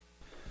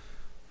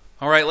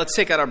All right, let's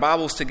take out our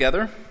Bibles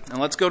together, and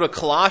let's go to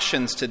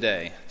Colossians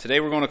today. Today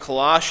we're going to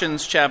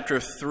Colossians chapter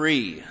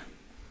 3.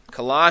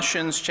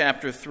 Colossians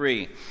chapter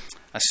 3.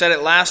 I said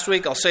it last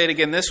week, I'll say it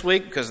again this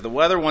week because of the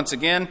weather. Once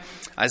again,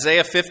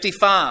 Isaiah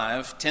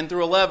 55, 10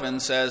 through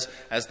 11 says,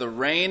 "As the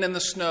rain and the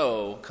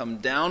snow come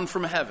down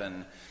from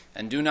heaven,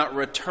 and do not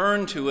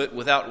return to it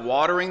without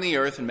watering the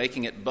earth and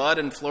making it bud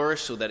and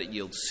flourish so that it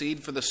yields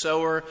seed for the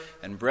sower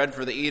and bread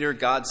for the eater,"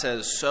 God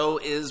says, "So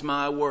is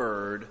my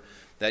word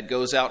that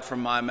goes out from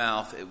my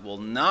mouth. It will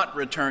not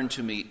return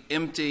to me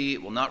empty.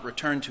 It will not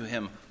return to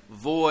him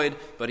void."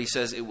 But he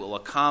says it will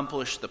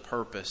accomplish the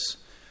purpose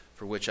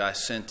for which I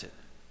sent it.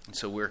 And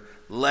so we're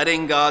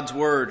letting God's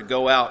word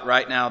go out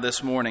right now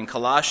this morning.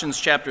 Colossians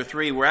chapter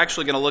 3, we're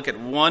actually going to look at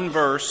one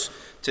verse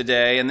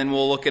today, and then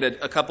we'll look at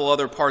a couple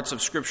other parts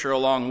of Scripture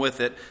along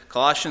with it.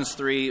 Colossians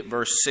 3,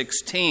 verse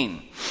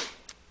 16.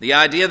 The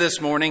idea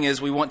this morning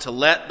is we want to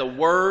let the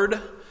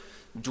word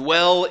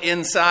dwell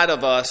inside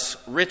of us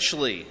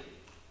richly.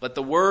 Let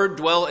the word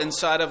dwell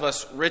inside of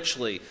us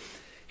richly.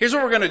 Here's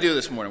what we're going to do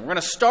this morning. We're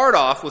going to start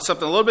off with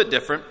something a little bit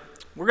different.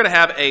 We're going to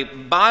have a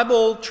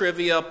Bible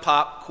trivia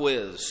pop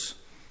quiz.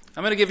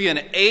 I'm going to give you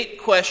an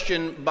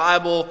 8-question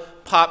Bible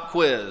pop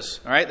quiz.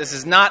 All right, this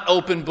is not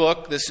open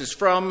book. This is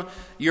from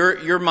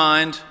your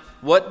mind.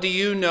 What do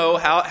you know?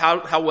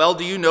 How well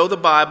do you know the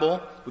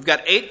Bible? We've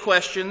got 8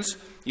 questions.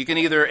 You can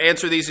either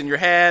answer these in your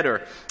head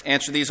or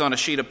answer these on a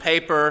sheet of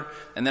paper,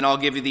 and then I'll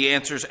give you the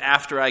answers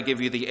after I give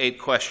you the 8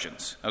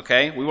 questions.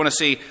 Okay? We want to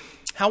see,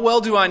 how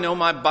well do I know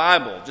my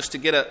Bible? Just to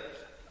get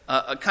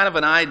a kind of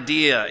an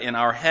idea in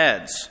our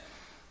heads.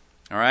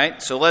 All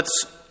right? So let's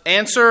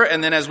answer,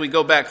 and then as we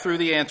go back through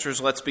the answers,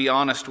 let's be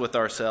honest with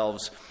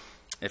ourselves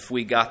if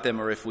we got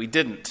them or if we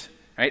didn't.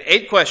 All right?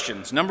 8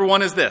 questions. Number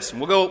 1 is this. And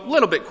we'll go a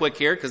little bit quick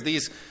here because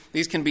these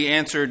can be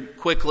answered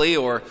quickly,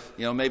 or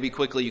maybe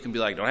quickly you can be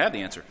like, don't have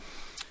the answer.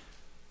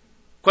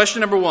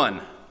 Question number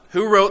 1,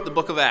 who wrote the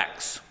book of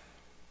Acts?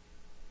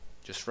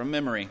 Just from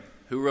memory,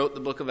 who wrote the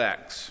book of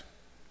Acts?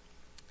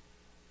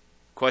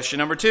 Question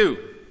number 2,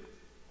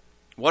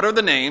 what are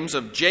the names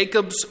of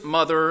Jacob's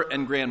mother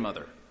and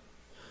grandmother?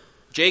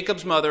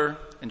 Jacob's mother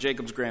and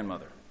Jacob's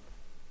grandmother.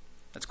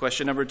 That's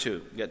question number 2.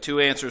 You got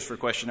 2 answers for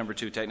question number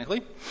 2,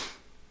 technically.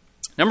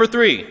 Number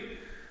 3,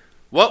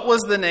 what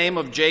was the name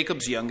of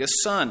Jacob's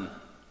youngest son?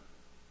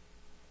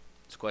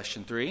 That's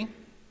question 3.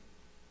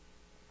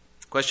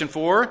 Question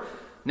 4,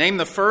 name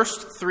the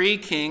first 3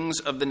 kings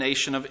of the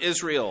nation of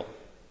Israel.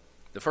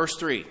 The first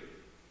 3.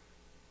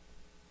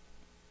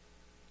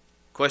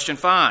 Question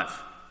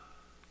 5.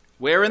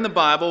 Where in the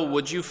Bible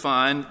would you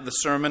find the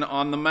Sermon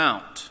on the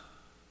Mount?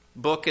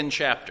 Book and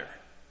chapter.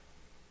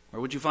 Where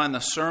would you find the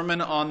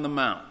Sermon on the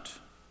Mount?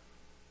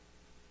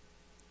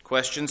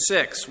 Question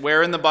 6.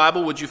 Where in the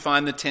Bible would you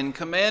find the 10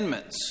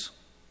 Commandments?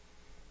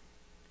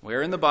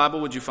 Where in the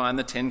Bible would you find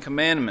the 10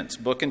 Commandments?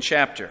 Book and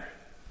chapter.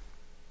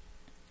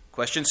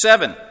 Question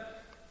 7.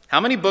 How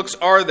many books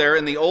are there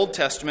in the Old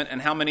Testament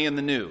and how many in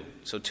the New?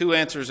 So 2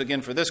 answers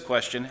again for this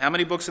question. How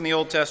many books in the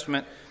Old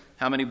Testament?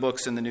 How many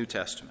books in the New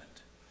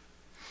Testament?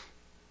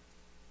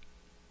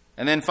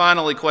 And then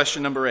finally,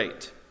 question number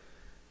 8.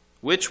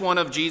 Which one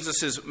of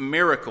Jesus'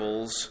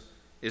 miracles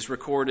is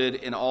recorded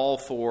in all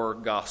 4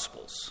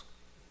 Gospels?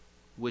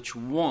 Which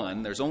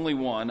one? There's only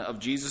one of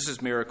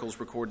Jesus' miracles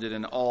recorded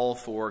in all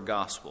 4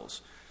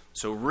 Gospels.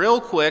 So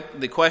real quick,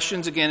 the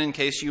questions again in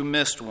case you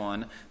missed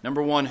one.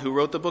 Number 1, who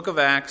wrote the book of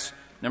Acts?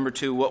 Number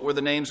 2, what were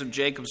the names of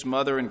Jacob's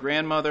mother and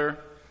grandmother?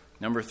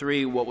 Number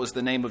 3, what was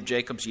the name of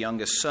Jacob's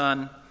youngest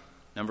son?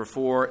 Number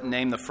 4,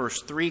 name the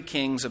first 3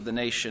 kings of the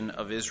nation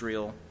of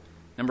Israel.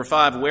 Number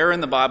 5, where in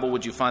the Bible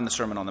would you find the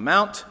Sermon on the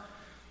Mount?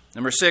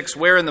 Number 6,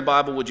 where in the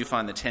Bible would you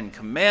find the 10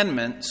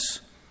 Commandments?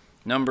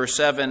 Number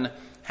 7,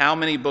 how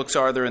many books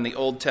are there in the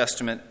Old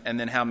Testament and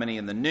then how many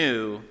in the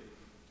New?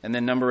 And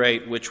then number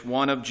 8, which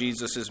one of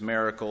Jesus'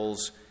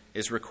 miracles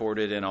is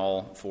recorded in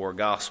all 4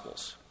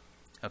 Gospels?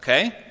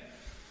 Okay?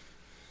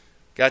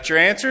 Got your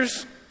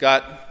answers?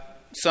 Got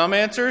some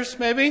answers,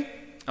 maybe?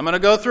 I'm going to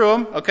go through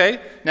them, okay?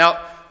 Now,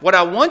 what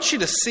I want you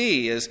to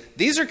see is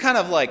these are kind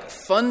of like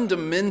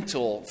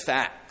fundamental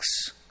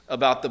facts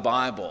about the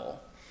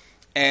Bible.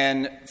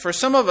 And for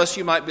some of us,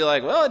 you might be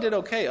like, well, I did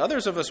okay.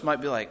 Others of us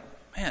might be like,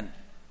 man,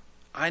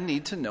 I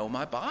need to know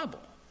my Bible.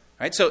 All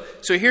right? So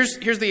here's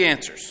the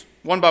answers,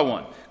 one by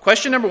one.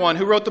 Question number 1,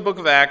 who wrote the book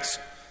of Acts?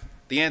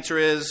 The answer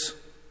is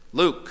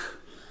Luke.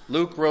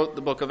 Luke wrote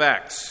the book of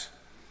Acts.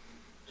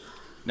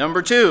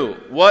 Number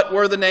 2, what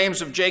were the names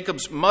of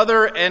Jacob's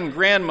mother and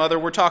grandmother?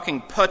 We're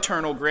talking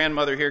paternal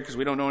grandmother here because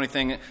we don't know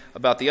anything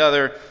about the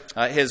other.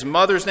 His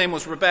mother's name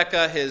was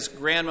Rebekah. His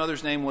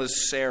grandmother's name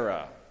was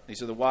Sarah.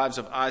 These are the wives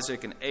of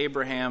Isaac and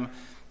Abraham.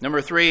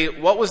 Number 3,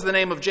 what was the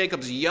name of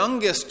Jacob's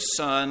youngest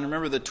son?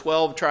 Remember the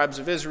 12 tribes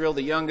of Israel.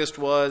 The youngest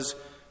was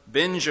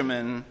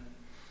Benjamin.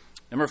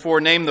 Number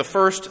 4, name the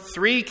first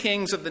 3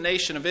 kings of the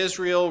nation of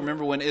Israel.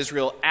 Remember when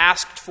Israel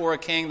asked for a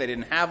king, they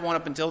didn't have one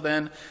up until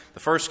then. The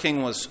first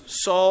king was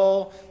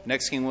Saul. The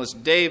next king was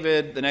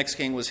David. The next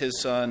king was his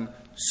son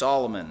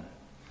Solomon.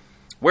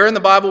 Where in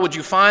the Bible would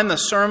you find the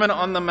Sermon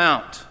on the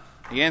Mount?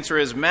 The answer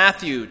is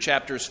Matthew,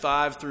 chapters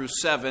 5 through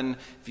 7.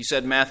 If you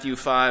said Matthew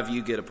 5,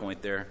 you get a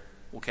point there.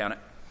 We'll count it.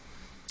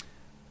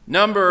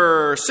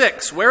 Number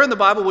 6, where in the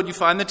Bible would you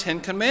find the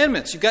Ten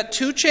Commandments? You've got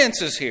two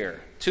chances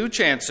here. Two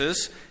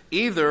chances,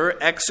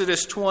 either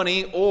Exodus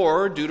 20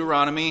 or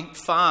Deuteronomy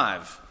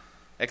 5.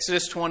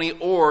 Exodus 20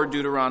 or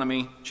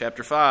Deuteronomy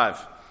chapter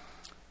 5.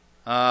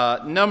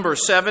 Number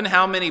 7,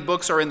 how many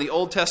books are in the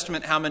Old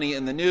Testament, how many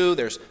in the New?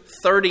 There's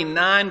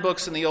 39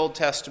 books in the Old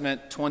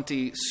Testament,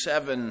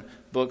 27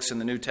 books in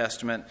the New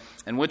Testament.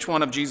 And which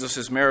one of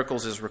Jesus'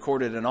 miracles is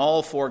recorded in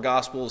all four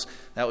Gospels?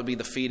 That would be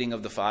the feeding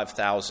of the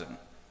 5,000.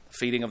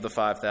 Feeding of the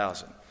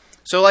 5,000.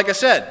 So like I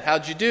said,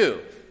 how'd you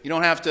do? You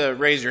don't have to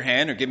raise your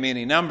hand or give me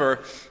any number,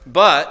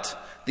 but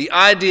the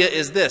idea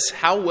is this: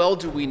 how well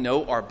do we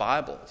know our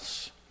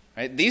Bibles?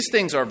 Right? These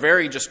things are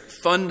very just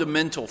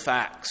fundamental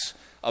facts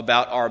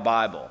about our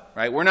Bible.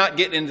 Right? We're not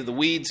getting into the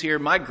weeds here.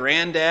 My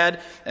granddad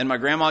and my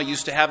grandma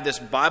used to have this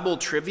Bible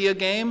trivia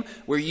game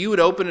where you would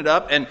open it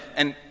up,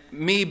 and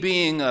me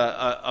being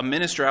a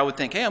minister, I would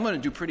think, hey, I'm going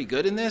to do pretty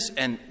good in this,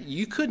 and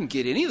you couldn't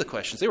get any of the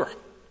questions. They were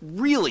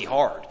really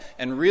hard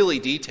and really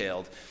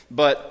detailed,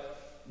 but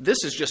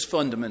this is just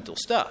fundamental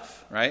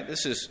stuff, right?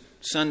 This is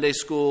Sunday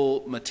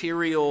school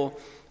material.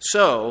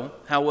 So,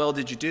 how well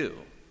did you do?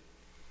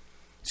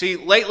 See,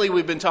 lately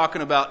we've been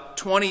talking about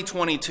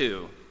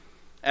 2022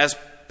 as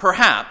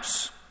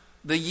perhaps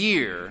the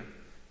year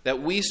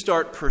that we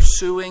start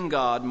pursuing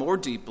God more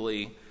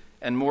deeply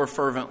and more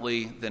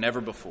fervently than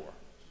ever before.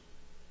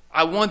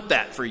 I want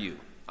that for you.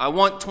 I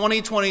want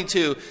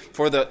 2022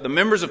 for the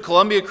members of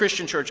Columbia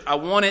Christian Church. I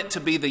want it to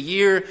be the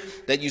year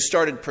that you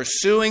started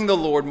pursuing the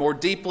Lord more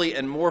deeply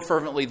and more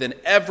fervently than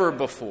ever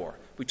before.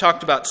 We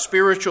talked about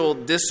spiritual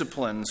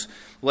disciplines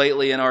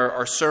lately in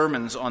our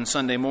sermons on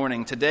Sunday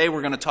morning. Today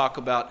we're going to talk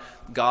about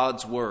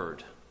God's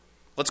Word.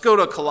 Let's go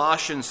to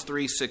Colossians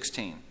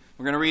 3:16.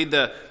 We're going to read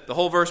the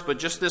whole verse, but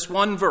just this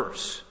one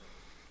verse.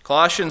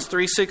 Colossians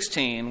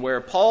 3:16,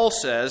 where Paul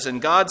says,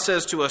 and God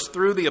says to us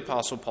through the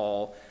Apostle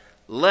Paul,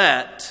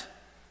 let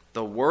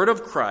the word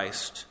of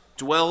Christ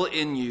dwell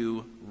in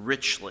you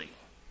richly,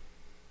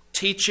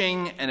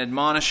 teaching and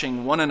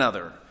admonishing one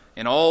another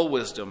in all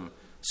wisdom,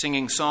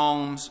 singing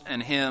psalms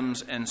and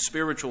hymns and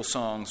spiritual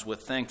songs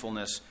with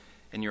thankfulness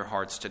in your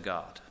hearts to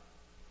God.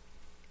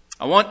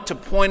 I want to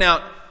point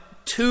out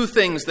two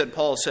things that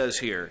Paul says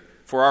here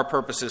for our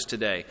purposes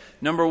today.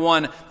 Number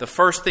one, the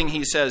first thing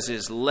he says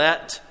is,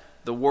 let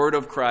the word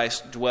of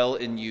Christ dwell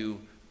in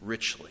you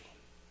richly.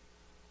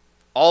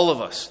 All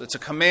of us. That's a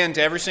command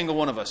to every single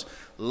one of us.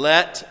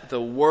 Let the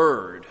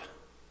word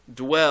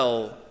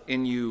dwell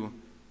in you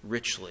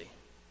richly.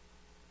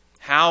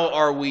 How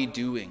are we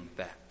doing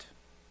that?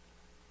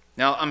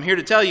 Now, I'm here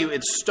to tell you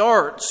it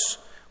starts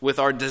with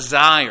our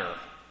desire.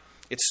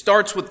 It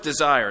starts with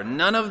desire.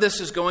 None of this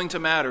is going to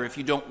matter if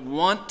you don't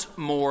want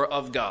more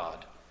of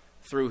God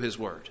through His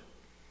Word.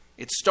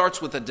 It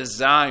starts with a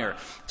desire.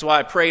 That's why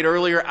I prayed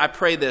earlier. I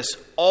pray this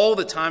all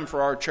the time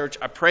for our church.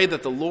 I pray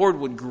that the Lord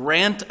would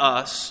grant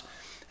us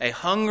a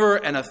hunger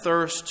and a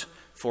thirst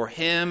for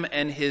Him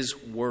and His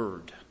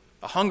Word.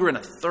 A hunger and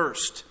a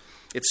thirst.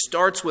 It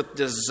starts with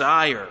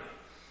desire.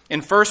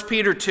 In 1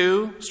 Peter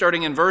 2,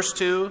 starting in verse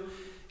 2,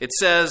 it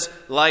says,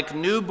 like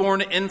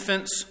newborn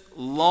infants,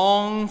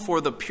 long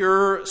for the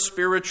pure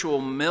spiritual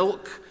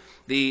milk.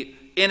 The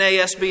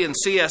NASB and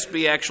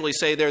CSB actually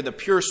say they're the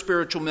pure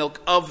spiritual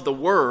milk of the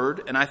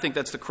Word, and I think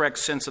that's the correct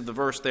sense of the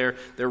verse there.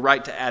 They're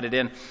right to add it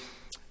in.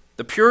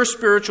 The pure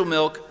spiritual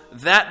milk,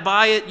 that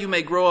by it you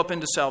may grow up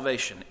into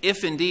salvation,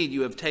 if indeed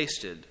you have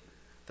tasted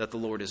that the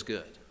Lord is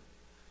good.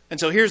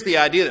 And so here's the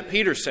idea that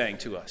Peter's saying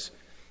to us.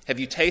 Have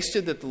you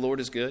tasted that the Lord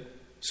is good?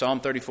 Psalm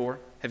 34.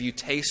 Have you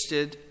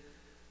tasted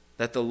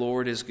that the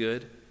Lord is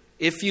good?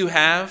 If you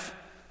have,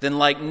 then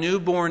like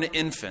newborn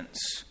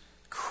infants,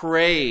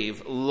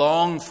 crave,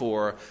 long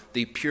for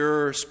the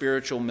pure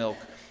spiritual milk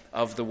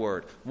of the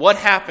Word. What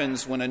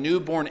happens when a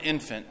newborn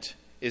infant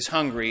is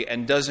hungry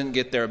and doesn't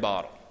get their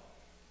bottle?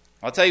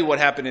 I'll tell you what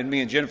happened in me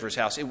and Jennifer's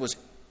house. It was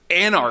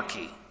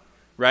anarchy,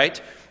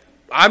 right?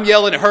 I'm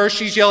yelling at her,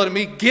 she's yelling at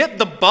me, get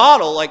the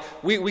bottle. Like,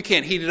 we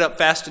can't heat it up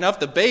fast enough.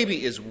 The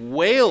baby is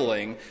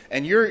wailing,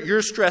 and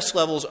your stress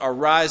levels are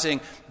rising.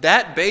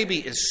 That baby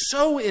is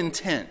so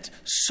intent,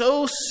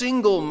 so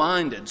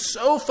single-minded,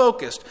 so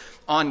focused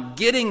on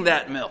getting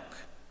that milk,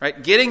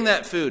 right? Getting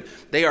that food.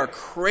 They are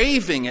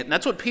craving it, and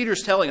that's what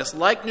Peter's telling us,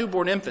 like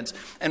newborn infants.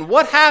 And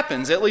what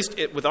happens, at least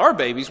with our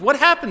babies, what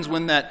happens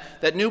when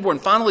that newborn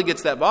finally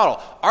gets that bottle?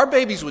 Our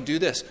babies would do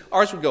this.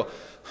 Ours would go,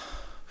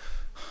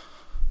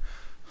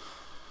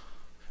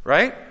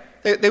 right?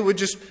 They would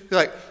just be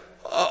like,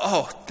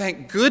 oh,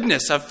 thank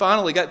goodness, I've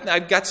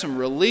got some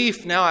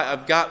relief. Now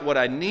I've got what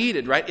I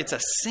needed, right? It's a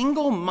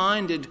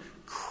single-minded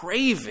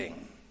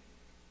craving.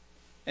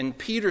 And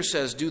Peter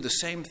says, do the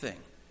same thing.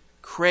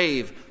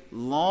 Crave,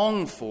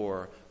 long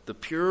for the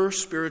pure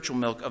spiritual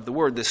milk of the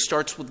Word. This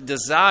starts with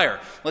desire.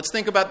 Let's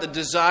think about the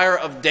desire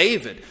of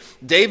David.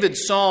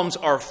 David's Psalms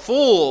are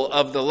full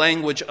of the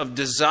language of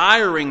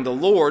desiring the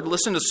Lord.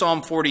 Listen to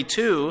Psalm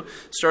 42,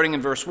 starting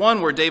in verse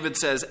 1, where David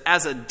says,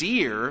 "As a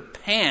deer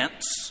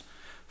pants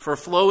for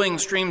flowing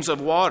streams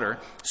of water,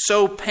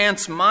 so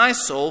pants my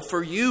soul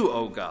for you,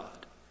 O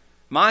God.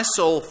 My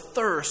soul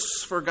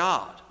thirsts for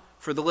God,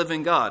 for the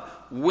living God.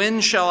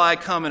 When shall I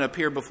come and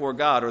appear before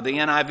God?" Or the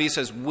NIV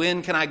says,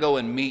 "When can I go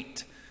and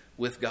meet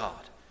with God?"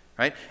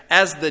 Right?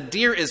 As the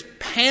deer is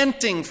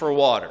panting for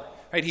water,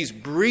 right? He's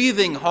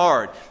breathing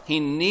hard. He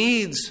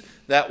needs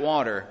that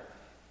water.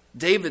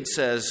 David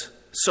says,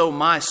 "So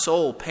my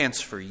soul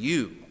pants for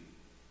you,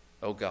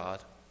 O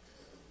God."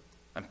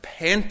 I'm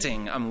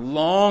panting, I'm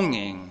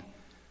longing,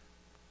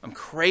 I'm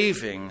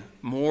craving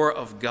more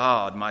of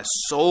God. My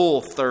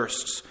soul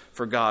thirsts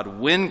for God.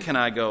 When can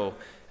I go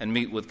and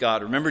meet with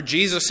God? Remember,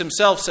 Jesus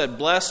himself said,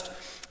 "Blessed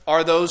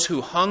are those who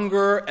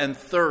hunger and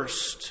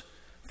thirst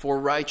for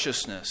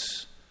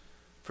righteousness,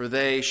 for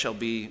they shall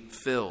be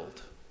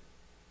filled."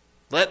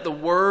 Let the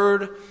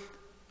word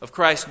of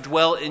Christ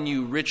dwell in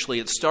you richly.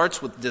 It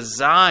starts with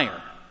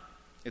desire.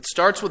 It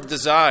starts with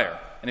desire.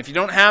 And if you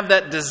don't have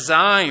that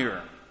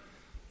desire,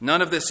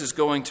 none of this is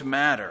going to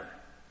matter.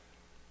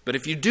 But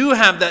if you do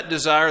have that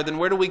desire, then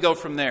where do we go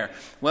from there?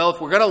 Well,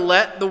 if we're going to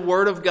let the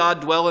Word of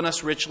God dwell in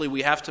us richly,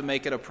 we have to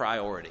make it a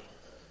priority.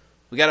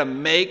 We got to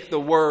make the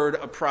Word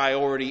a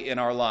priority in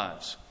our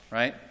lives,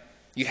 right?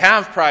 You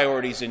have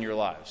priorities in your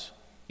lives.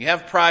 You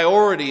have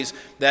priorities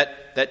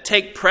that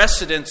take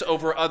precedence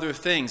over other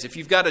things. If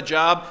you've got a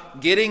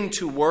job, getting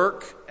to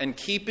work and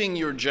keeping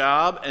your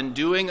job and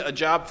doing a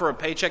job for a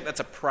paycheck, that's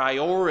a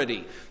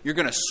priority. You're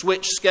going to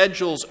switch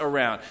schedules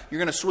around. You're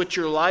going to switch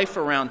your life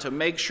around to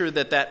make sure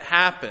that that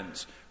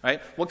happens,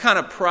 right? What kind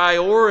of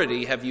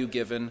priority have you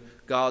given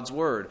God's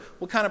Word?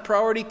 What kind of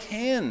priority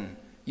can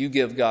you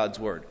give God's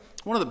Word?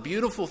 One of the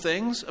beautiful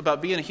things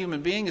about being a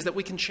human being is that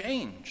we can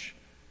change,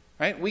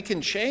 right? We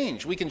can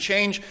change. We can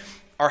change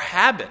our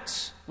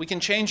habits. We can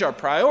change our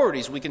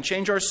priorities. We can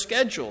change our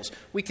schedules.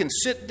 We can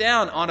sit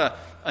down on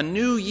a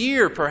new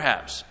year,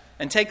 perhaps,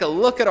 and take a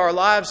look at our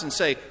lives and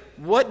say,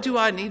 what do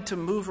I need to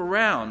move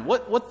around?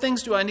 What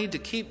things do I need to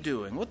keep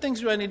doing? What things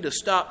do I need to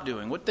stop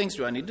doing? What things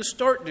do I need to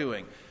start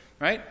doing?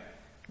 Right?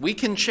 We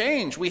can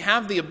change. We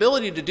have the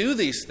ability to do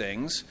these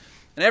things.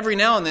 And every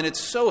now and then it's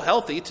so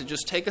healthy to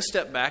just take a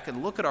step back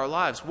and look at our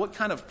lives. What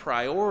kind of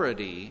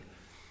priority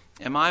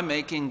am I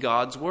making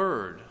God's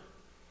Word?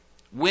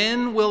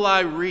 When will I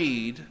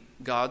read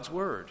God's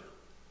Word?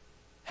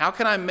 How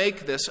can I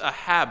make this a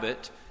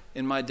habit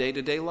in my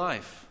day-to-day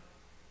life?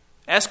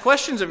 Ask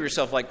questions of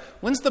yourself like,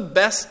 when's the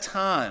best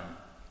time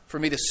for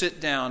me to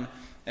sit down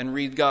and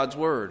read God's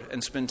Word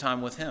and spend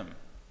time with Him?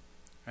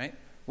 Right?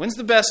 When's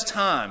the best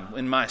time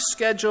in my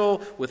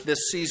schedule, with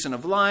this season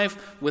of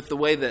life, with the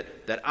way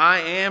that I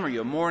am? Are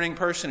you a morning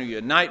person? Are you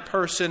a night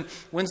person?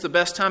 When's the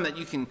best time that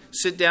you can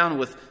sit down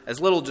with as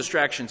little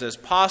distractions as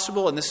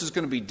possible? And this is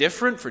going to be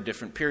different for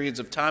different periods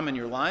of time in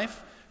your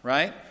life,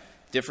 right?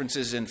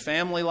 Differences in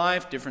family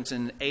life, difference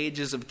in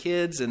ages of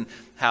kids and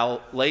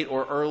how late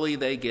or early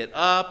they get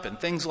up and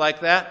things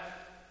like that.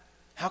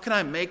 How can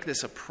I make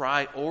this a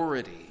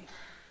priority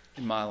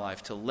in my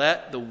life to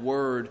let the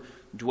Word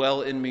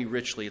dwell in me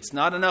richly? It's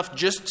not enough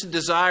just to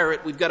desire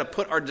it. We've got to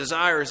put our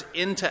desires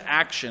into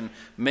action,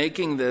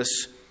 making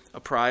this a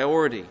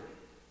priority.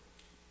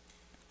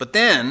 But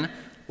then,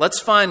 let's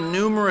find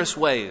numerous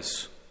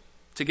ways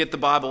to get the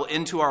Bible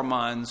into our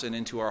minds and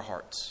into our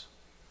hearts.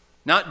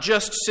 Not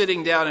just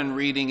sitting down and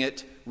reading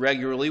it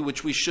regularly,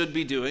 which we should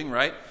be doing,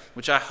 right?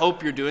 Which I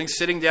hope you're doing,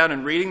 sitting down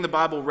and reading the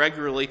Bible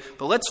regularly.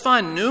 But let's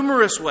find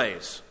numerous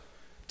ways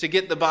to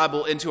get the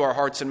Bible into our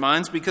hearts and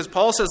minds, because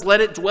Paul says,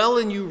 let it dwell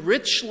in you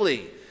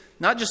richly.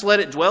 Not just let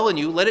it dwell in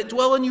you, let it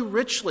dwell in you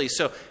richly.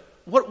 So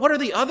what are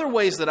the other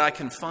ways that I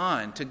can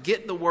find to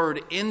get the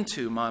Word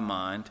into my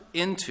mind,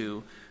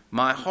 into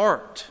my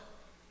heart?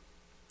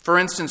 For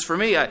instance, for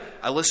me,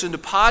 I listen to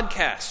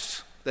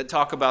podcasts that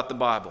talk about the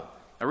Bible.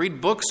 I read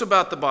books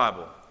about the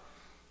Bible.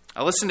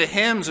 I listen to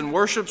hymns and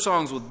worship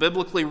songs with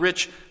biblically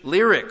rich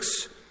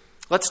lyrics.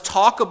 Let's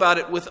talk about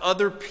it with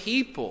other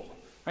people.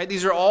 Right?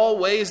 These are all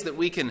ways that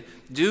we can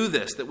do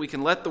this, that we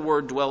can let the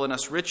Word dwell in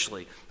us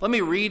richly. Let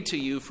me read to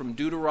you from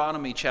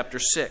Deuteronomy chapter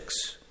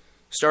 6,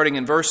 starting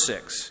in verse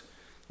 6,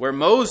 where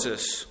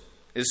Moses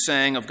is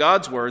saying of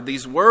God's Word,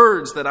 "These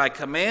words that I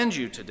command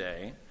you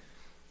today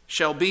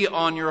shall be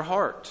on your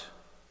heart.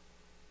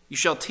 You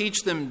shall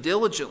teach them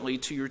diligently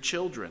to your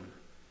children,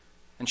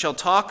 and shall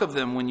talk of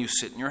them when you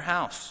sit in your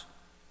house,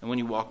 and when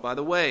you walk by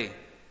the way,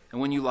 and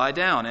when you lie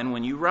down, and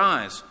when you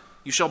rise.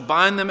 You shall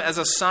bind them as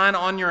a sign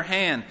on your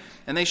hand,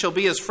 and they shall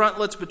be as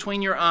frontlets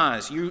between your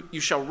eyes. You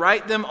shall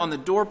write them on the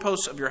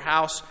doorposts of your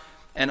house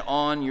and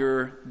on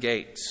your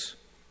gates."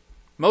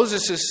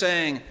 Moses is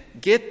saying,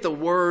 get the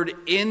Word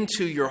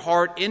into your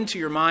heart, into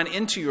your mind,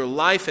 into your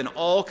life in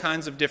all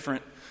kinds of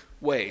different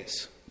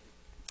ways.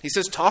 He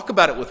says, talk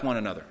about it with one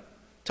another.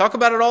 Talk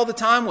about it all the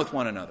time with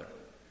one another.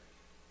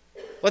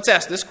 Let's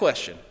ask this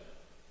question.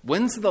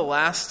 When's the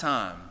last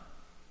time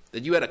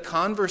that you had a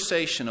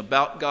conversation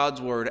about God's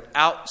Word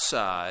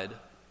outside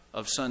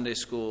of Sunday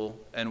school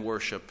and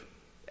worship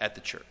at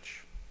the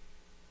church?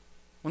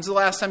 When's the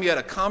last time you had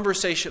a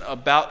conversation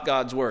about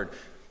God's Word?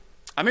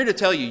 I'm here to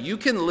tell you, you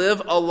can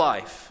live a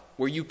life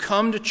where you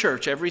come to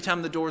church every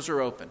time the doors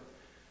are open,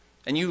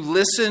 and you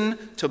listen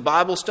to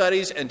Bible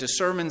studies and to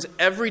sermons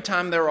every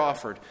time they're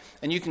offered,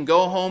 and you can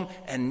go home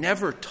and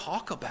never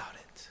talk about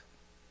it,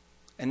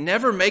 and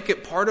never make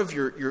it part of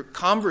your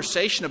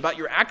conversation about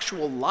your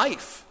actual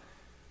life.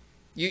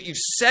 You've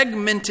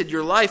segmented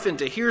your life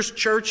into here's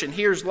church and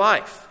here's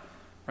life,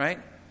 right?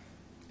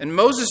 And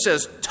Moses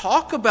says,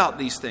 talk about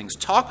these things.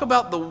 Talk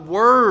about the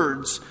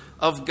words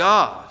of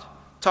God.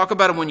 Talk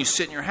about them when you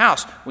sit in your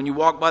house, when you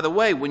walk by the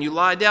way, when you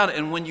lie down,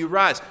 and when you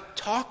rise.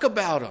 Talk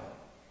about them.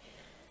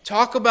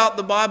 Talk about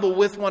the Bible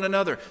with one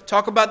another.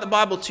 Talk about the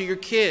Bible to your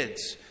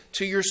kids,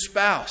 to your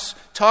spouse.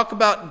 Talk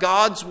about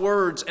God's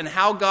words and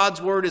how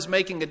God's word is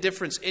making a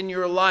difference in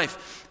your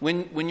life.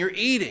 When you're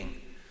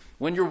eating,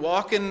 when you're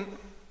walking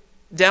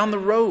down the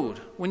road,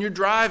 when you're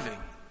driving.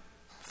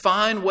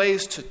 Find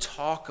ways to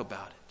talk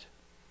about it.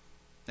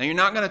 Now, you're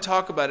not going to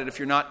talk about it if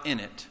you're not in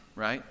it,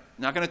 right?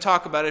 You're not going to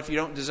talk about it if you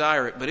don't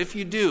desire it. But if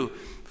you do,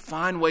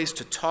 find ways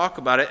to talk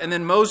about it. And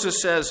then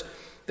Moses says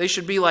they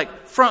should be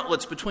like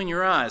frontlets between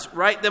your eyes.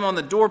 Write them on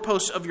the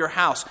doorposts of your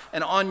house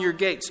and on your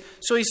gates.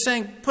 So he's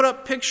saying put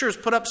up pictures,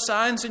 put up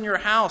signs in your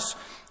house,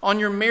 on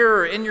your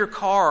mirror, in your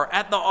car,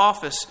 at the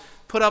office.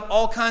 Put up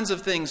all kinds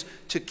of things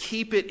to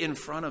keep it in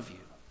front of you.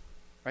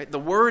 Right? The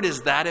word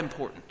is that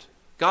important.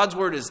 God's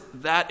word is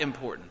that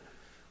important.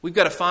 We've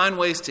got to find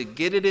ways to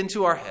get it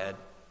into our head,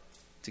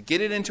 to get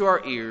it into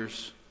our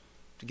ears,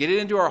 to get it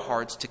into our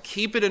hearts, to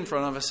keep it in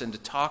front of us and to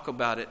talk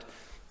about it,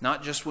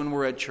 not just when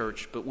we're at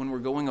church, but when we're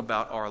going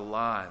about our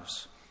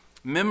lives.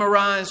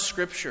 Memorize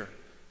Scripture.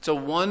 It's a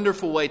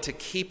wonderful way to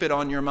keep it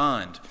on your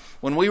mind.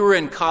 When we were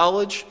in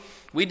college,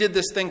 we did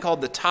this thing called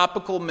the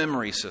Topical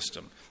Memory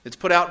System. It's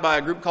put out by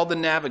a group called the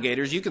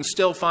Navigators. You can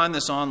still find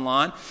this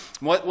online.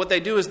 What they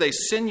do is they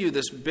send you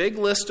this big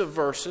list of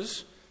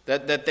verses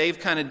that they've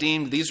kind of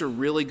deemed these are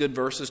really good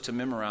verses to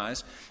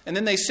memorize. And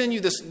then they send you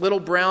this little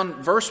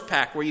brown verse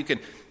pack where you can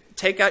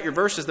take out your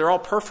verses. They're all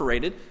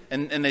perforated,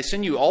 and they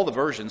send you all the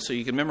versions so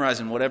you can memorize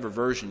in whatever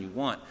version you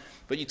want.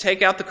 But you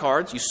take out the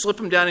cards, you slip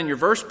them down in your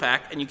verse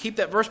pack, and you keep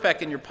that verse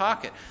pack in your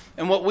pocket.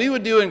 And what we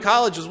would do in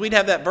college is we'd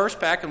have that verse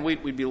pack, and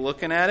we'd be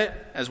looking at it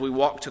as we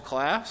walked to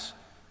class.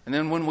 And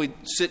then when we'd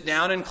sit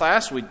down in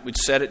class, we'd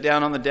set it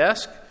down on the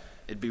desk.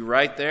 It'd be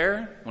right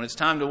there. When it's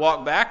time to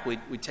walk back,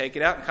 we'd take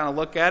it out and kind of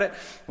look at it.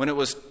 When it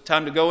was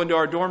time to go into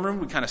our dorm room,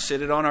 we'd kind of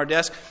sit it on our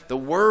desk. The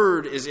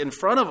Word is in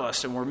front of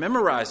us, and we're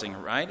memorizing it,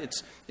 right?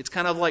 It's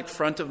kind of like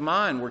front of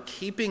mind. We're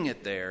keeping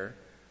it there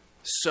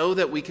so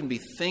that we can be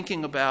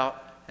thinking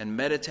about and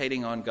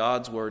meditating on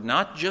God's Word,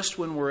 not just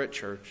when we're at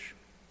church,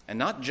 and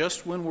not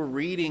just when we're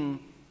reading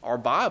our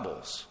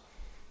Bibles,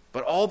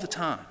 but all the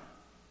time.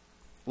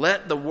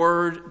 Let the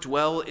Word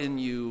dwell in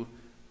you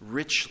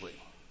richly.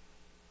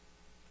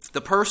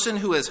 The person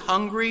who is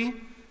hungry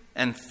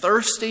and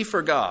thirsty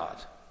for God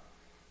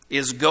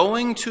is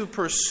going to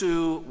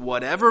pursue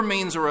whatever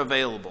means are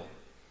available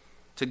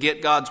to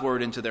get God's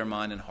word into their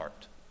mind and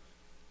heart.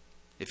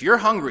 If you're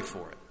hungry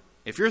for it,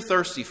 if you're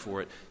thirsty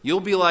for it, you'll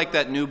be like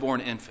that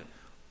newborn infant.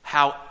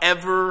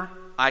 However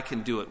I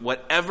can do it,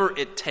 whatever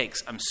it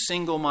takes, I'm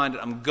single-minded.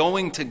 I'm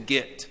going to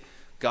get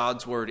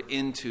God's word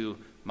into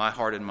my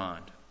heart and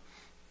mind.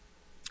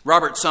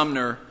 Robert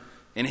Sumner,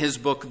 in his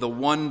book, The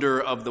Wonder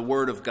of the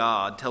Word of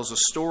God, tells a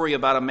story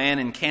about a man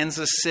in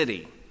Kansas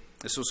City.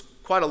 This was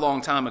quite a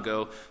long time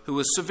ago, who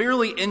was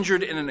severely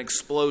injured in an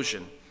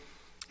explosion.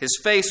 His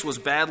face was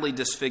badly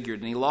disfigured,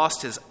 and he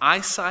lost his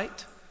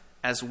eyesight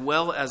as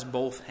well as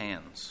both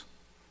hands.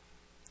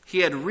 He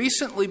had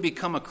recently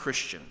become a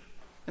Christian,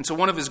 and so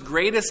one of his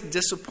greatest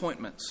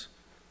disappointments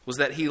was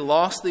that he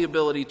lost the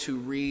ability to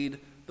read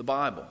the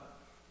Bible.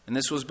 And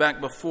this was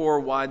back before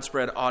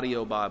widespread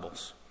audio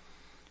Bibles.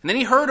 And then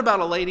he heard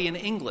about a lady in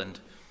England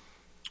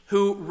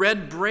who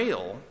read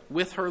Braille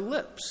with her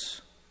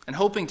lips. And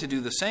hoping to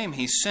do the same,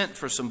 he sent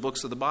for some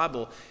books of the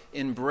Bible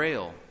in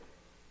Braille.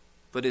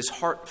 But his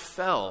heart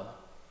fell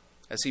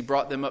as he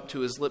brought them up to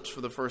his lips for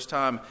the first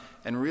time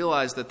and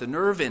realized that the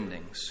nerve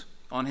endings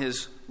on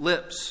his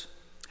lips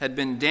had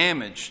been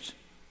damaged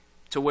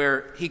to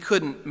where he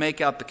couldn't make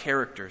out the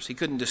characters. He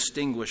couldn't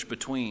distinguish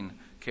between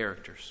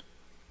characters.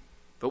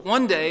 But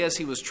one day, as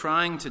he was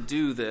trying to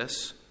do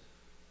this,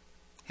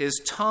 his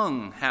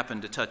tongue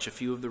happened to touch a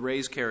few of the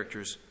raised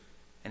characters,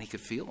 and he could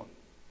feel them.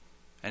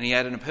 And he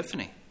had an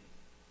epiphany.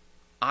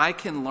 I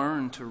can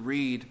learn to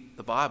read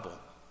the Bible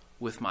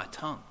with my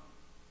tongue.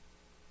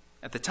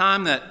 At the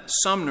time that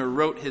Sumner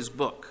wrote his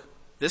book,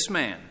 this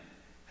man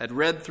had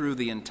read through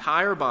the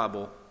entire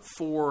Bible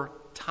 4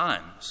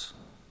 times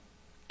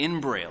in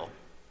Braille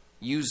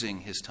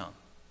using his tongue.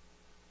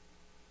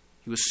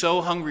 He was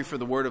so hungry for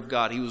the Word of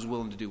God, he was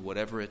willing to do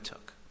whatever it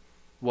took.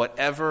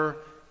 Whatever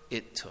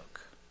it took.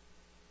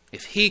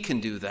 If he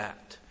can do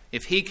that,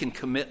 if he can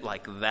commit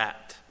like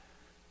that,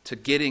 to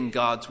getting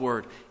God's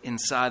word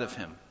inside of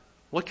him.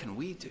 What can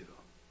we do?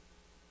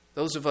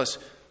 Those of us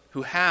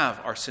who have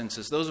our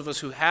senses, those of us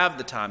who have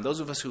the time, those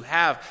of us who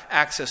have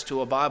access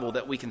to a Bible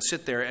that we can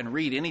sit there and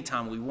read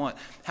anytime we want,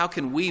 how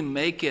can we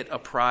make it a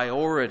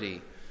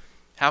priority?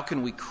 How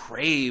can we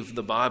crave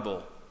the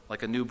Bible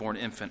like a newborn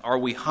infant? Are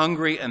we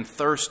hungry and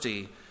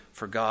thirsty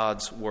for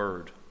God's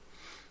word?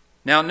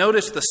 Now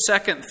notice the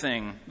second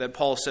thing that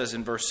Paul says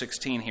in verse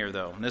 16 here,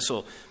 though. And this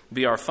will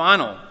be our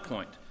final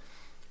point.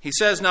 He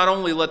says not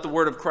only let the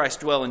word of Christ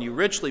dwell in you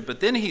richly, but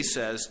then he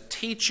says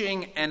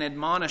teaching and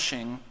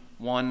admonishing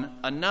one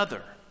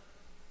another.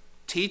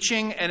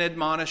 Teaching and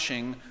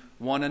admonishing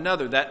one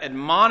another. That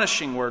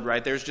admonishing word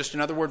right there is just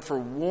another word for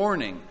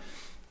warning.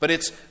 But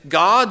it's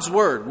God's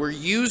word. We're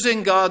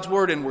using God's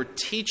word and we're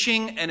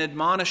teaching and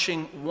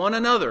admonishing one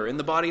another in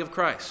the body of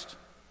Christ.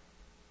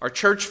 Our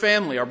church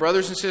family, our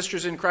brothers and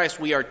sisters in Christ,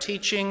 we are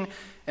teaching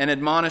and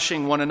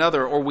admonishing one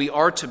another, or we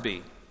are to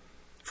be.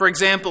 For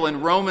example,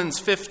 in Romans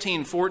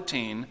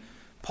 15:14,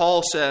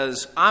 Paul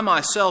says, I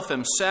myself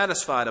am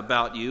satisfied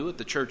about you at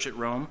the church at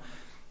Rome,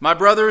 my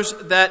brothers,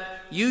 that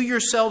you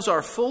yourselves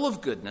are full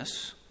of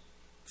goodness,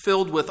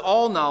 filled with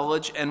all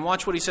knowledge, and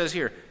watch what he says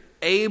here,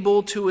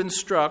 able to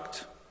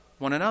instruct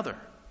one another.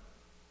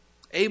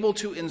 Able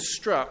to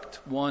instruct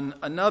one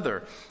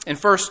another. In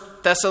 1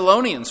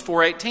 Thessalonians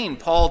 4:18,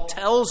 Paul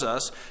tells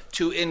us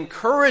to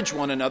encourage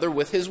one another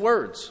with his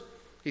words.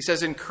 He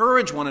says,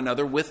 encourage one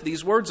another with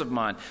these words of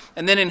mine.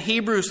 And then in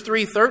Hebrews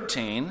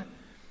 3:13,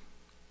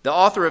 the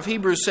author of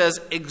Hebrews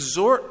says,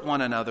 exhort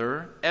one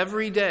another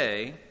every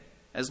day,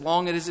 as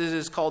long as it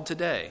is called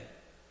today,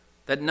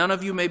 that none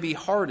of you may be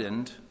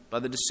hardened by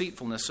the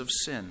deceitfulness of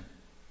sin.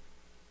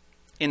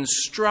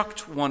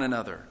 Instruct one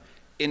another,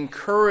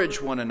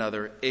 encourage one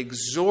another,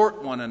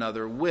 exhort one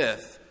another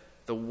with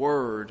the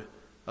word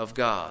of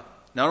God.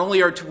 Not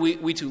only are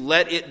we to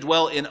let it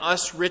dwell in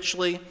us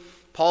richly,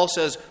 Paul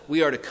says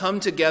we are to come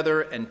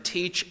together and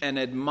teach and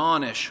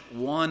admonish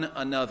one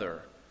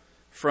another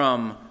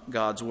from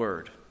God's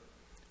word.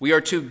 We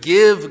are to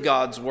give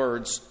God's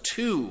words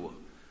to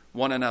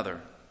one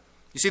another.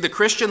 You see, the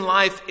Christian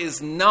life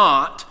is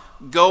not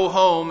go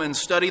home and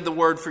study the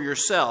word for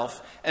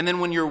yourself, and then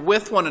when you're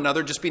with one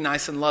another, just be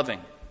nice and loving.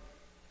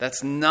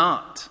 That's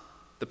not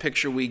the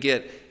picture we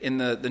get in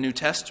the New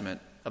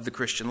Testament of the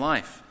Christian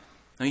life.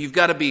 Now, you've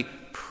got to be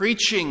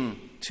preaching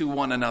to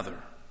one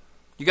another.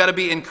 You've got to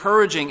be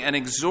encouraging and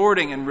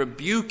exhorting and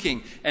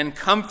rebuking and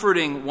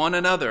comforting one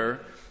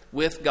another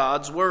with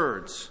God's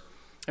words.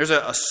 There's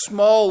a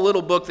small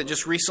little book that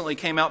just recently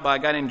came out by a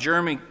guy named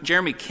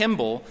Jeremy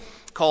Kimball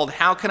called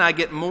How Can I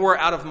Get More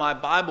Out of My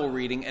Bible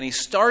Reading? And he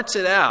starts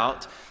it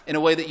out in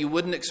a way that you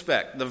wouldn't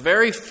expect. The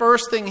very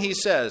first thing he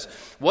says,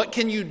 what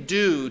can you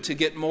do to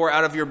get more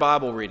out of your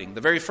Bible reading?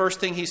 The very first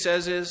thing he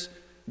says is,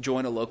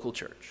 join a local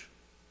church.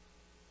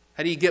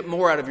 How do you get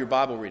more out of your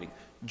Bible reading?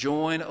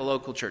 Join a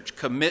local church.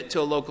 Commit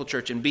to a local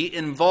church and be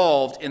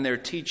involved in their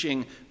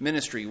teaching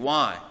ministry.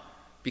 Why?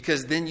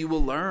 Because then you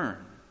will learn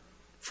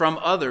from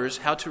others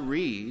how to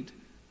read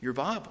your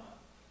Bible.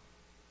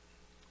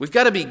 We've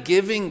got to be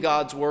giving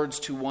God's words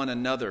to one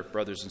another,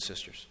 brothers and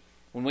sisters.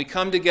 When we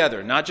come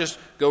together, not just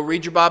go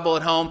read your Bible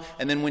at home,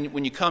 and then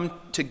when you come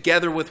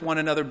together with one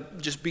another,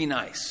 just be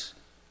nice,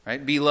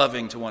 right? Be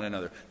loving to one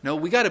another. No,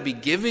 we got to be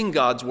giving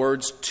God's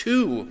words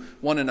to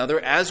one another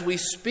as we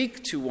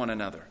speak to one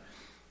another.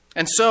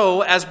 And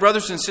so, as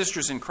brothers and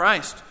sisters in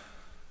Christ,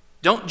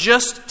 don't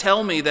just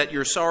tell me that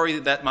you're sorry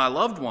that my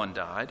loved one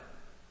died.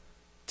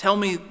 Tell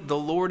me the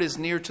Lord is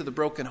near to the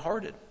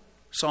brokenhearted.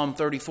 Psalm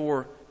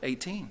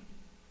 34:18.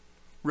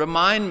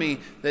 Remind me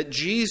that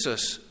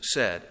Jesus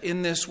said,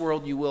 in this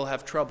world you will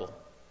have trouble,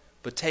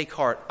 but take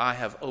heart, I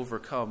have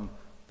overcome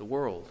the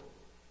world.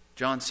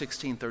 John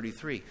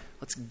 16:33.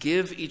 Let's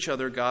give each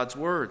other God's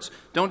words.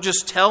 Don't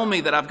just tell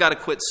me that I've got to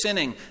quit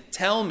sinning.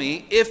 Tell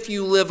me, if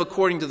you live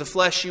according to the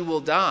flesh, you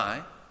will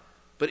die.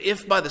 But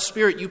if by the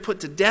Spirit you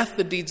put to death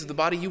the deeds of the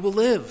body, you will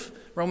live.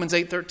 Romans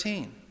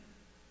 8:13.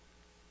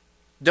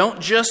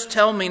 Don't just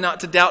tell me not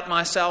to doubt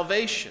my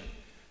salvation.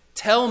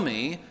 Tell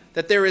me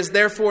that there is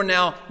therefore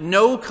now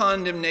no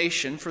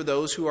condemnation for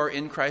those who are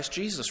in Christ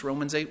Jesus.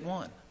 Romans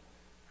 8:1.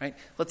 Right?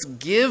 Let's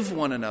give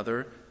one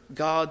another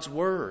God's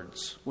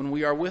words when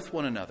we are with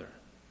one another.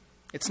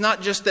 It's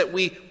not just that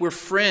we're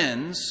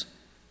friends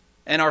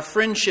and our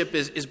friendship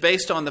is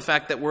based on the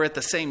fact that we're at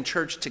the same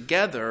church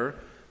together.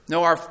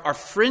 No, our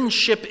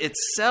friendship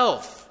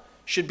itself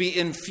should be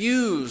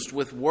infused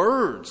with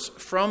words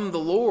from the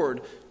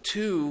Lord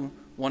to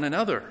one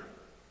another.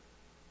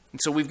 And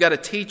so we've got to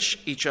teach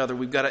each other.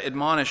 We've got to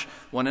admonish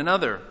one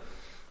another.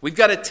 We've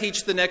got to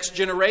teach the next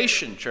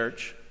generation,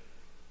 church.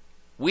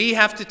 We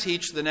have to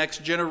teach the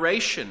next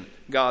generation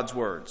God's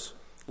words.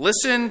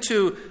 Listen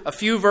to a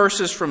few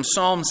verses from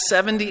Psalm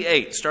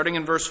 78, starting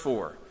in verse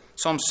 4.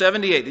 Psalm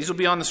 78, these will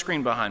be on the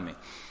screen behind me.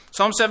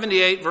 Psalm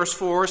 78, verse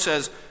 4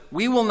 says,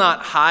 we will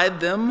not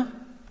hide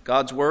them,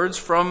 God's words,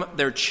 from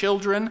their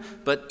children,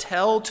 but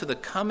tell to the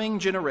coming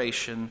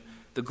generation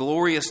the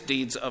glorious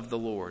deeds of the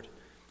Lord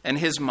and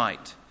his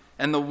might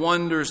and the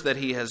wonders that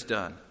he has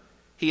done.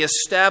 He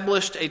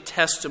established a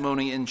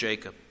testimony in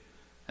Jacob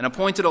and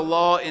appointed a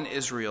law in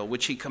Israel,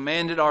 which he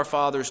commanded our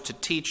fathers to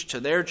teach to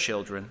their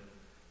children,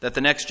 that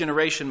the next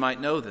generation might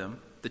know them,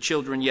 the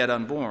children yet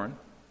unborn,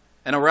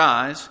 and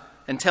arise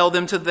and tell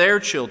them to their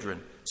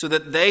children, so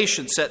that they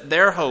should set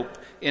their hope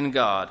in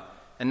God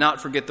and not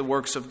forget the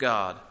works of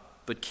God,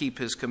 but keep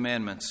his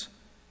commandments,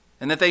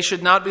 and that they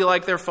should not be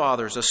like their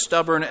fathers, a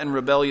stubborn and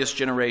rebellious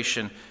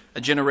generation, a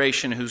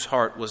generation whose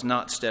heart was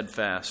not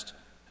steadfast,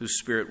 whose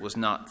spirit was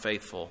not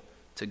faithful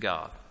to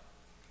God.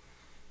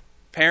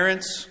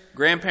 Parents,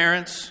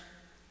 grandparents,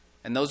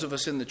 and those of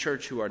us in the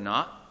church who are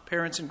not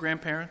parents and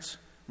grandparents,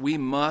 we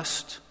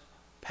must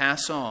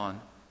pass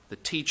on the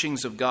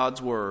teachings of God's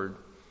word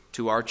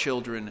to our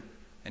children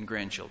and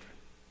grandchildren.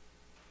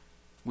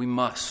 We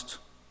must.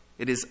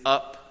 It is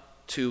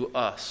up to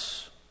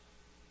us.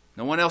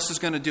 No one else is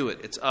going to do it.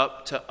 It's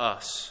up to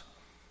us.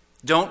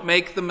 Don't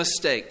make the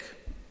mistake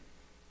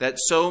that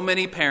so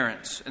many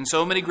parents and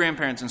so many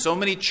grandparents and so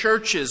many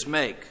churches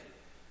make,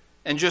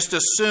 and just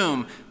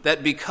assume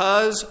that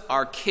because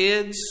our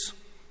kids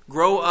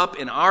grow up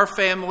in our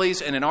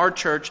families and in our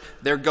church,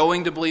 they're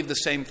going to believe the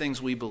same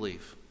things we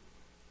believe.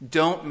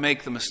 Don't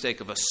make the mistake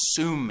of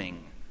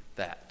assuming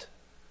that.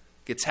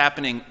 It's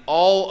happening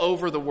all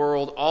over the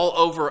world, all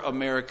over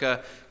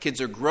America. Kids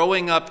are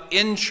growing up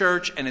in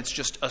church, and it's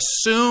just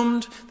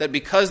assumed that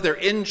because they're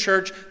in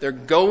church, they're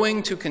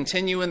going to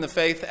continue in the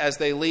faith as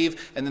they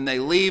leave, and then they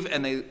leave,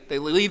 and they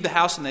leave the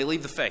house, and they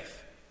leave the faith.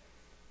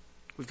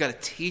 We've got to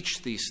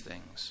teach these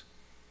things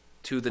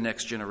to the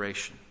next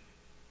generation.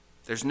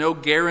 There's no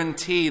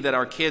guarantee that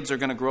our kids are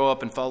going to grow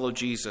up and follow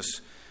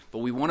Jesus, but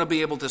we want to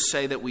be able to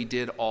say that we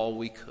did all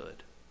we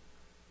could.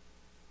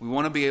 We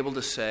want to be able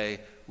to say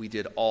we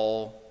did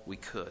all we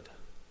could.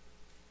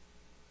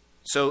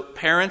 So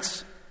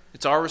parents,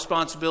 it's our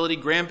responsibility.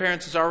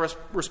 Grandparents, it's our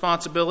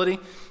responsibility.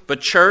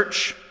 But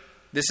church,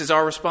 this is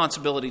our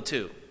responsibility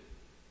too.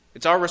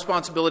 It's our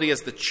responsibility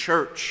as the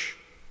church,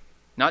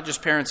 not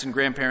just parents and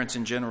grandparents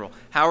in general.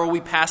 How are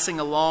we passing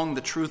along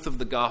the truth of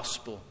the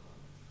gospel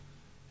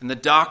and the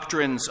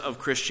doctrines of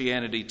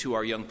Christianity to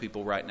our young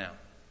people right now?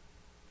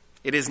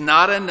 It is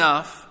not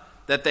enough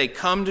that they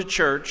come to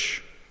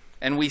church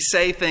and we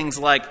say things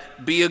like,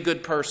 be a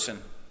good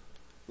person,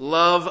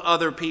 love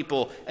other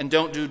people, and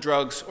don't do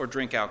drugs or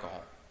drink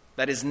alcohol.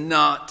 That is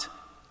not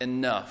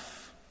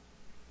enough.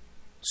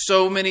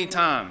 So many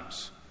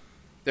times,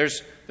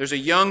 there's a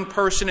young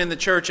person in the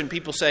church and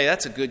people say,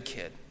 that's a good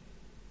kid.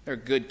 They're a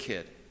good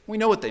kid. We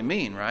know what they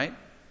mean, right?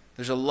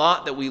 There's a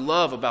lot that we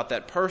love about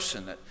that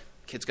person. That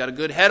kid's got a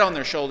good head on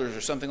their shoulders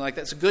or something like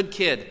that. It's a good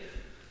kid.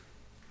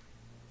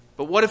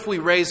 But what if we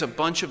raise a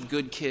bunch of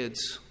good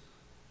kids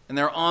and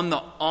they're on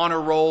the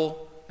honor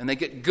roll and they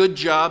get good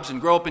jobs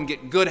and grow up and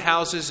get good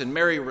houses and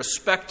marry a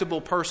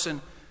respectable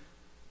person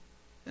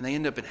and they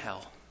end up in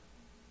hell?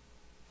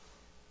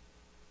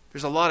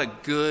 There's a lot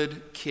of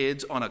good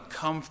kids on a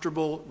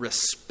comfortable,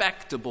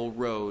 respectable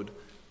road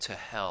to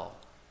hell.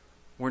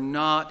 We're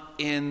not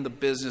in the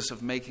business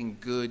of making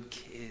good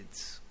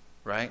kids,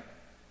 right?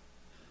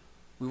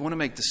 We want to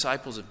make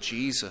disciples of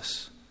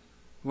Jesus.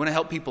 We want to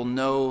help people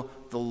know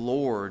the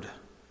Lord.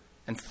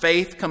 And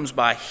faith comes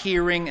by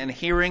hearing, and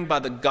hearing by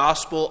the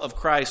gospel of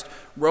Christ.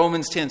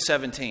 Romans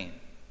 10:17.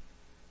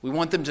 We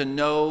want them to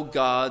know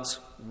God's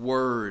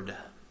word.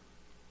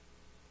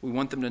 We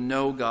want them to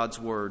know God's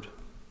word.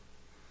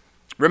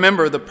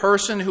 Remember, the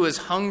person who is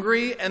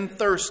hungry and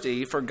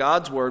thirsty for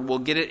God's word will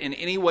get it in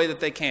any way that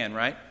they can,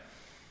 right?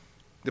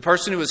 The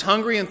person who is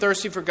hungry and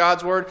thirsty for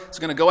God's word is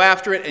going to go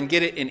after it and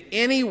get it in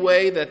any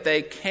way that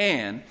they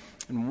can.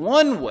 And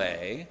one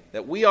way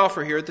that we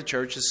offer here at the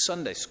church is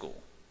Sunday school.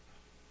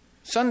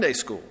 Sunday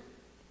school.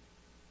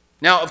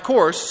 Now, of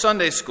course,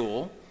 Sunday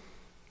school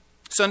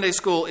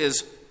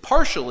is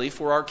partially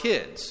for our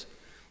kids.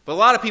 But a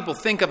lot of people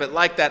think of it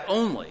like that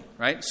only,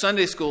 right?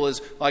 Sunday school is,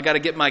 well, I got to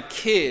get my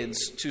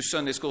kids to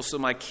Sunday school so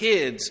my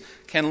kids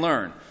can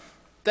learn.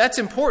 That's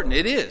important.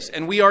 It is.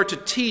 And we are to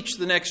teach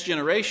the next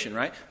generation,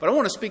 right? But I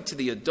want to speak to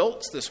the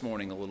adults this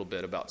morning a little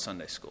bit about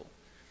Sunday school.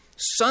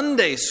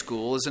 Sunday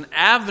school is an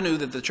avenue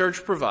that the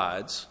church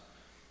provides,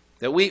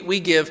 that we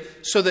give,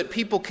 so that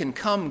people can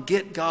come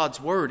get God's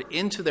word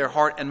into their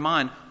heart and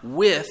mind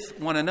with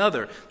one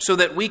another, so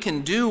that we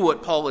can do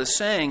what Paul is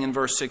saying in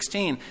verse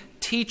 16,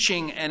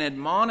 teaching and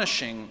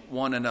admonishing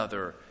one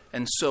another,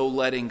 and so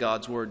letting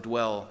God's word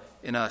dwell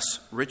in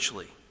us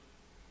richly.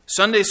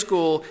 Sunday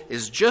school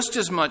is just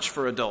as much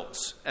for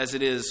adults as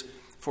it is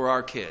for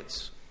our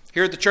kids.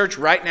 Here at the church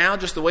right now,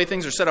 just the way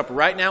things are set up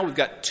right now, we've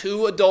got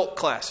 2 adult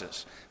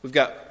classes. We've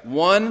got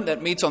one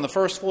that meets on the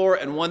first floor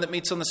and one that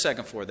meets on the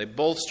second floor. They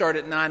both start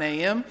at 9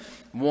 a.m.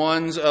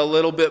 One's a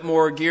little bit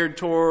more geared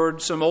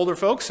toward some older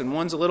folks, and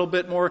one's a little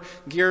bit more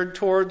geared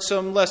toward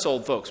some less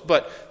old folks.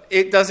 But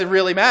it doesn't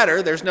really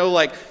matter. There's no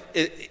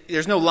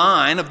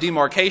line of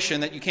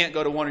demarcation that you can't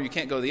go to one or you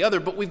can't go to the other.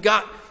 But we've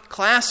got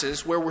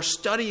classes where we're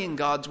studying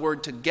God's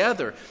word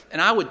together.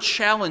 And I would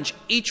challenge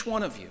each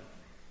one of you,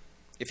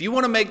 if you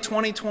want to make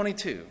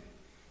 2022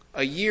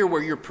 A year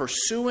where you're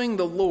pursuing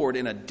the Lord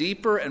in a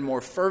deeper and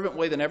more fervent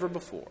way than ever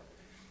before.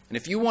 And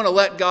if you want to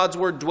let God's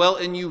Word dwell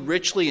in you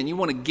richly and you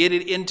want to get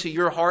it into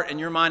your heart and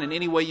your mind in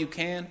any way you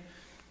can,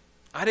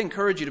 I'd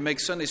encourage you to make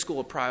Sunday school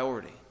a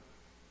priority.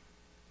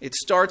 It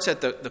starts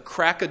at the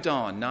crack of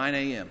dawn, 9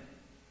 a.m.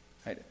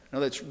 I know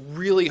that's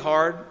really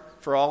hard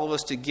for all of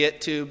us to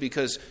get to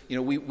because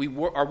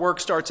our work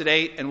starts at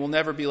 8 and we'll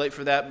never be late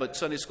for that, but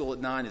Sunday school at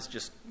 9 is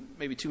just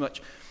maybe too much.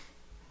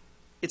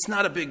 It's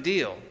not a big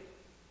deal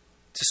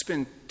to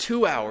spend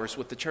 2 hours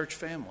with the church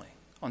family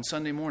on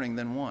Sunday morning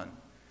than 1.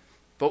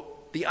 But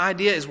the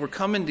idea is we're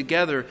coming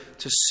together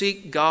to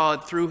seek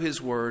God through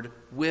His Word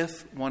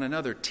with one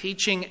another,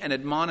 teaching and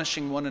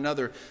admonishing one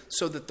another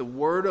so that the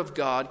Word of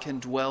God can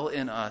dwell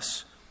in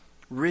us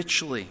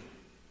richly.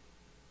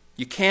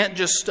 You can't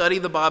just study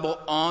the Bible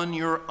on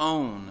your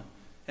own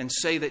and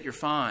say that you're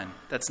fine.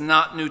 That's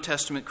not New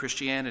Testament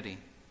Christianity.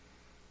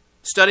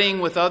 Studying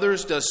with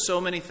others does so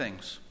many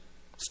things.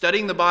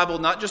 Studying the Bible,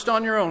 not just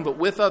on your own, but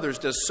with others,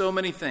 does so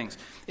many things.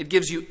 It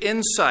gives you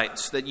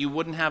insights that you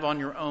wouldn't have on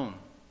your own.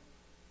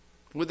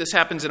 This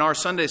happens in our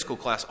Sunday school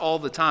class all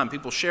the time.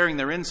 People sharing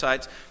their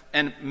insights.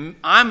 And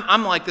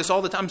I'm like this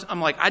all the time.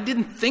 I'm like, I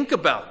didn't think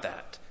about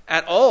that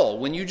at all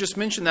when you just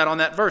mentioned that on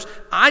that verse.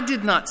 I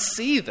did not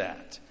see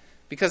that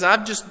because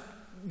I've just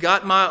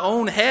got my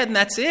own head and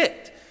that's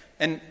it.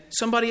 And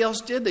somebody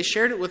else did. They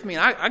shared it with me.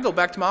 And I go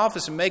back to my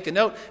office and make a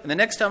note. And the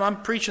next time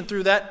I'm preaching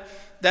through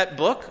that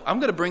book, I'm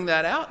going to bring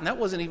that out. And that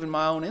wasn't even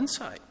my own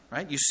insight,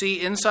 right? You see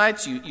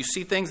insights. You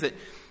see things that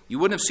you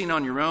wouldn't have seen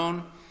on your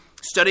own.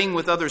 Studying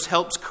with others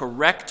helps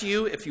correct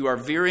you if you are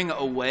veering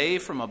away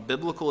from a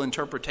biblical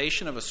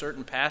interpretation of a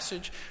certain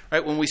passage.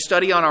 Right? When we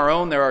study on our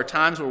own, there are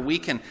times where we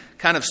can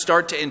kind of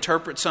start to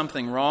interpret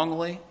something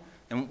wrongly.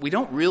 And we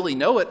don't really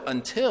know it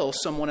until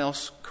someone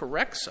else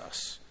corrects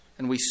us.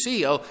 And we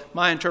see,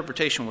 my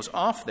interpretation was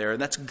off there.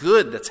 And that's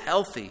good. That's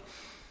healthy.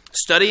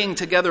 Studying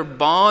together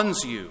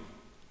bonds you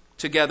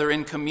together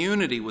in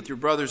community with your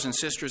brothers and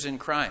sisters in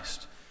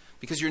Christ.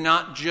 Because you're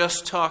not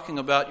just talking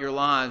about your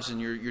lives and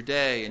your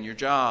day and your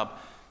job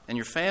and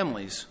your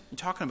families. You're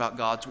talking about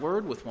God's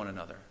Word with one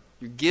another.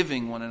 You're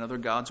giving one another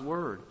God's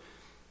Word.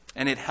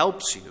 And it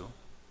helps you.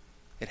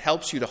 It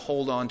helps you to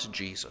hold on to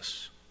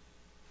Jesus.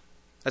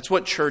 That's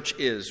what church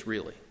is,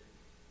 really.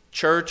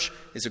 Church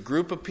is a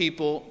group of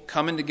people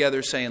coming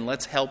together saying,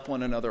 let's help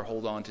one another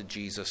hold on to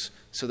Jesus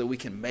so that we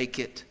can make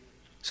it.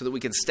 So that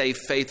we can stay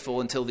faithful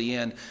until the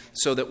end,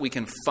 so that we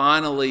can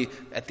finally,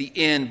 at the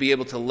end, be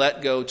able to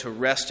let go, to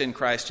rest in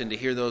Christ, and to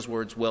hear those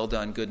words, well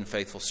done, good and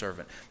faithful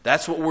servant.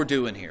 That's what we're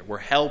doing here. We're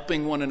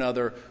helping one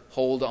another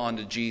hold on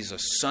to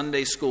Jesus.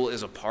 Sunday school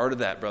is a part of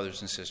that,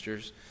 brothers and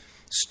sisters.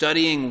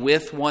 Studying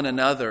with one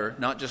another,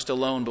 not just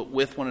alone, but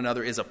with one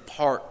another, is a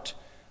part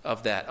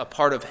of that, a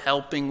part of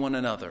helping one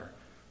another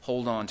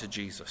hold on to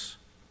Jesus.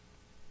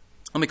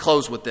 Let me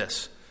close with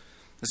this.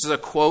 This is a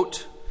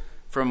quote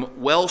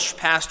from Welsh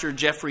pastor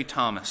Jeffrey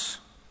Thomas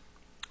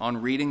on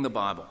reading the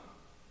Bible.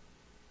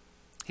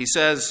 He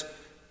says,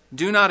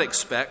 "Do not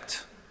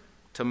expect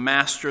to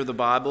master the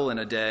Bible in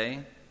a day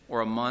or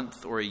a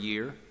month or a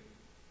year.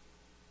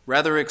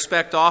 Rather,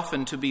 expect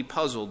often to be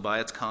puzzled by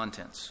its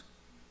contents.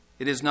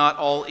 It is not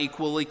all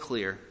equally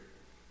clear.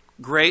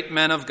 Great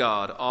men of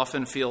God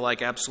often feel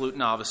like absolute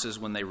novices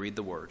when they read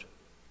the Word.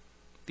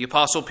 The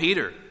Apostle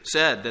Peter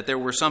said that there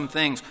were some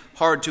things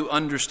hard to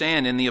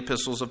understand in the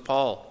epistles of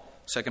Paul.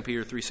 2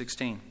 Peter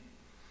 3:16.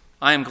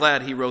 I am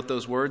glad he wrote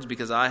those words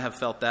because I have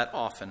felt that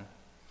often.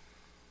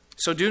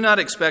 So do not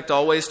expect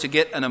always to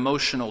get an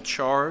emotional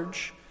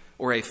charge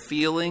or a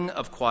feeling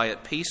of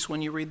quiet peace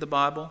when you read the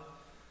Bible.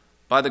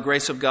 By the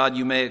grace of God,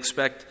 you may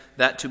expect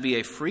that to be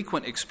a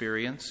frequent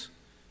experience,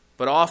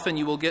 but often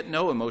you will get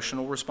no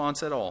emotional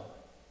response at all.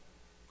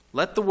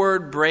 Let the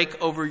Word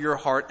break over your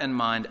heart and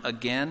mind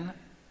again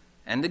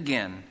and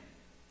again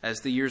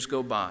as the years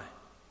go by,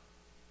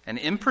 and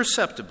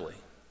imperceptibly,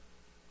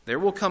 there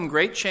will come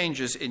great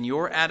changes in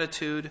your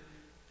attitude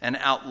and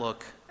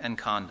outlook and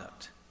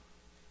conduct.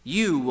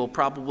 You will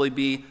probably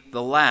be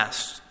the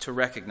last to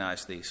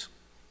recognize these.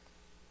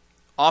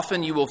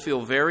 Often you will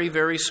feel very,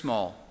 very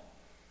small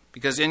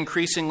because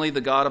increasingly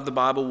the God of the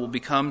Bible will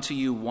become to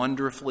you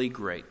wonderfully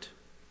great.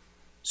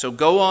 So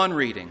go on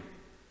reading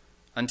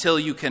until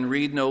you can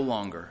read no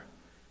longer,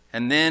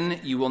 and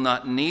then you will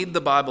not need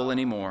the Bible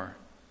anymore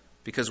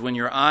because when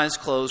your eyes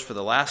close for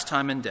the last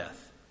time in death,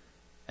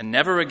 and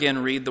never again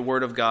read the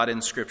Word of God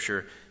in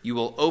Scripture, you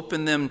will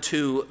open them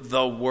to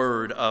the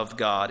Word of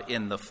God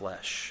in the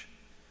flesh.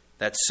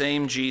 That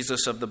same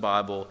Jesus of the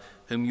Bible,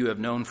 whom you have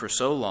known for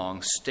so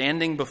long,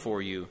 standing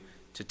before you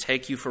to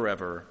take you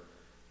forever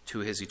to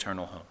His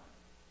eternal home."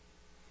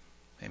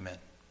 Amen.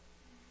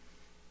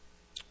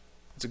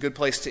 It's a good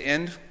place to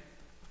end.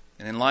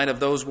 And in light of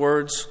those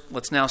words,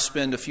 let's now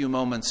spend a few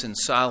moments in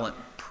silent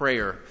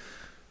prayer,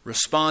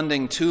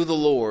 responding to the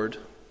Lord,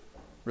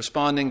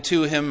 responding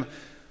to Him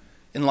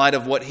in light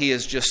of what He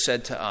has just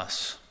said to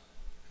us.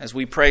 As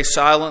we pray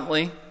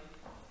silently,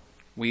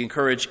 we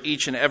encourage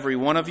each and every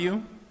one of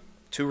you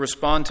to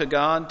respond to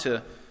God,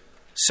 to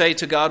say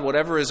to God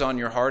whatever is on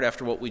your heart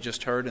after what we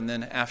just heard, and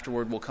then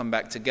afterward we'll come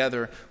back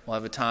together. We'll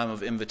have a time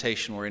of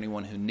invitation where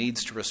anyone who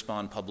needs to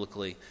respond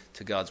publicly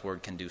to God's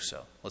word can do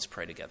so. Let's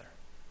pray together.